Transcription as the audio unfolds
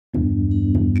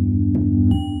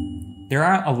There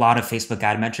are a lot of Facebook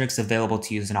ad metrics available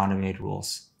to use in automated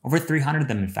rules, over 300 of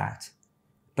them in fact.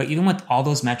 But even with all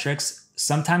those metrics,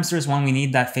 sometimes there's one we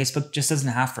need that Facebook just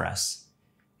doesn't have for us.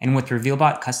 And with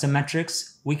RevealBot custom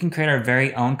metrics, we can create our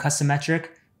very own custom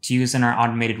metric to use in our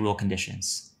automated rule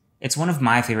conditions. It's one of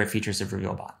my favorite features of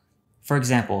RevealBot. For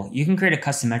example, you can create a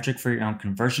custom metric for your own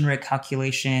conversion rate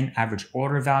calculation, average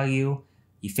order value,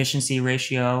 efficiency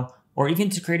ratio, or even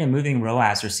to create a moving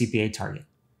ROAS or CPA target.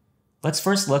 Let's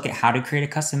first look at how to create a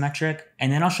custom metric,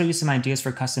 and then I'll show you some ideas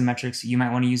for custom metrics you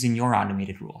might want to use in your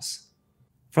automated rules.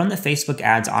 From the Facebook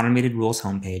Ads Automated Rules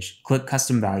homepage, click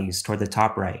Custom Values toward the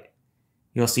top right.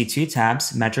 You'll see two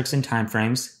tabs, Metrics and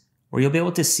Timeframes, where you'll be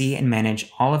able to see and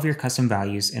manage all of your custom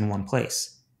values in one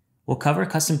place. We'll cover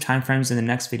custom timeframes in the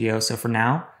next video, so for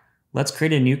now, let's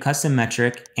create a new custom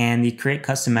metric and the Create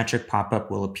Custom Metric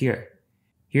pop-up will appear.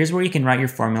 Here's where you can write your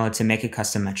formula to make a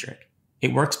custom metric.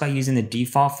 It works by using the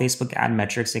default Facebook ad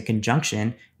metrics in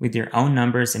conjunction with your own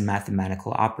numbers and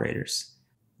mathematical operators.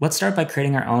 Let's start by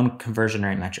creating our own conversion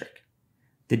rate metric.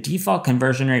 The default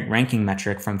conversion rate ranking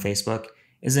metric from Facebook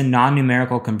is a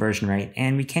non-numerical conversion rate,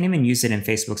 and we can't even use it in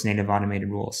Facebook's native automated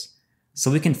rules.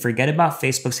 So we can forget about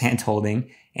Facebook's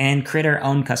hand-holding and create our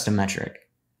own custom metric.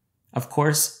 Of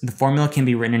course, the formula can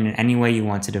be written in any way you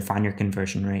want to define your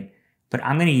conversion rate, but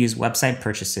I'm going to use website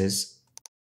purchases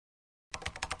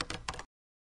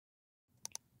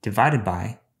divided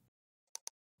by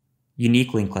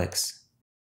unique link clicks.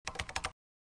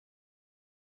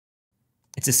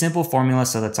 It's a simple formula,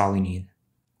 so that's all we need.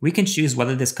 We can choose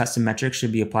whether this custom metric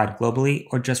should be applied globally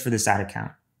or just for this ad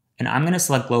account. And I'm going to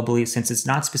select globally since it's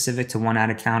not specific to one ad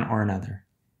account or another.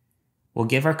 We'll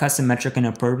give our custom metric an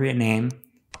appropriate name,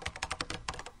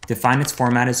 define its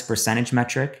format as percentage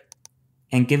metric,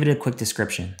 and give it a quick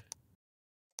description.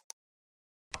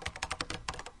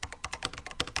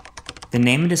 The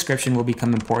name and description will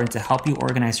become important to help you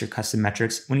organize your custom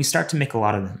metrics when you start to make a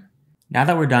lot of them. Now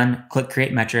that we're done, click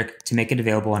Create Metric to make it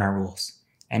available in our rules.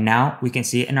 And now we can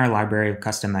see it in our library of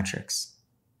custom metrics.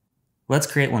 Let's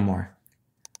create one more.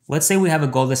 Let's say we have a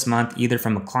goal this month either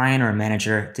from a client or a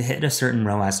manager to hit a certain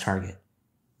ROAS target.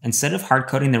 Instead of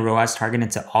hard-coding the ROAS target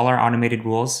into all our automated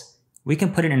rules, we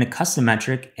can put it in a custom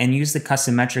metric and use the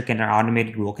custom metric in our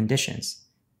automated rule conditions.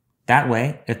 That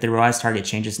way, if the ROAS target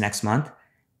changes next month,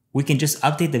 we can just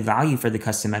update the value for the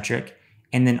custom metric,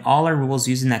 and then all our rules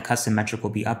using that custom metric will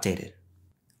be updated.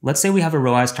 Let's say we have a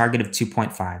ROAS target of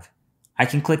 2.5. I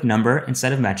can click Number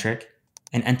instead of Metric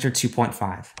and enter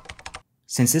 2.5.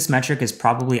 Since this metric is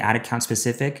probably ad account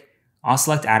specific, I'll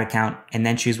select ad account and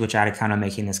then choose which ad account I'm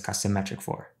making this custom metric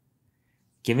for.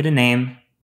 Give it a name,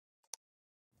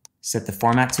 set the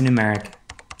format to numeric,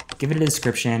 give it a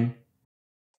description,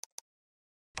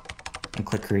 and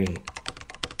click Create.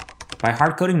 By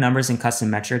hard-coding numbers in custom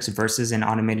metrics versus in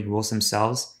automated rules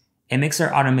themselves, it makes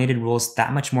our automated rules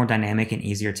that much more dynamic and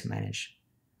easier to manage.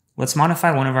 Let's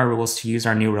modify one of our rules to use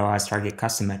our new ROAS target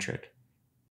custom metric.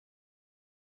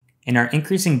 In our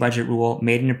increasing budget rule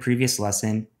made in a previous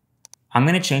lesson, I'm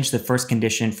going to change the first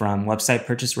condition from website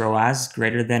purchase ROAS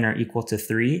greater than or equal to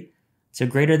 3 to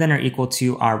greater than or equal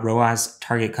to our ROAS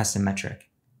target custom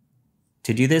metric.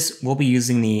 To do this, we'll be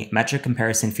using the metric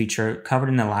comparison feature covered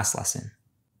in the last lesson.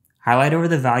 Highlight over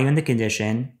the value in the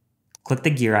condition, click the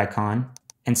gear icon,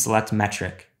 and select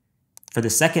metric. For the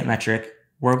second metric,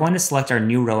 we're going to select our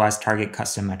new ROAS target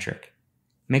custom metric.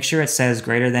 Make sure it says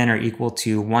greater than or equal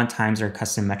to 1 times our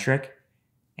custom metric,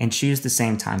 and choose the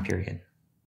same time period.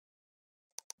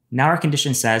 Now our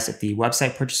condition says if the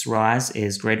website purchase ROAS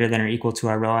is greater than or equal to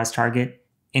our ROAS target,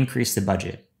 increase the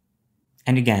budget.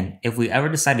 And again, if we ever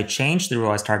decide to change the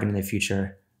ROAS target in the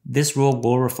future, this rule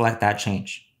will reflect that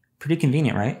change. Pretty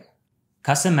convenient, right?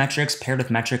 Custom metrics paired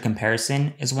with metric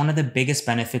comparison is one of the biggest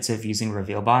benefits of using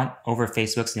RevealBot over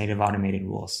Facebook's native automated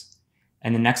rules.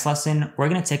 In the next lesson, we're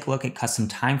going to take a look at custom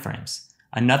timeframes,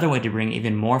 another way to bring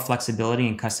even more flexibility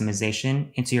and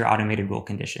customization into your automated rule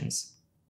conditions.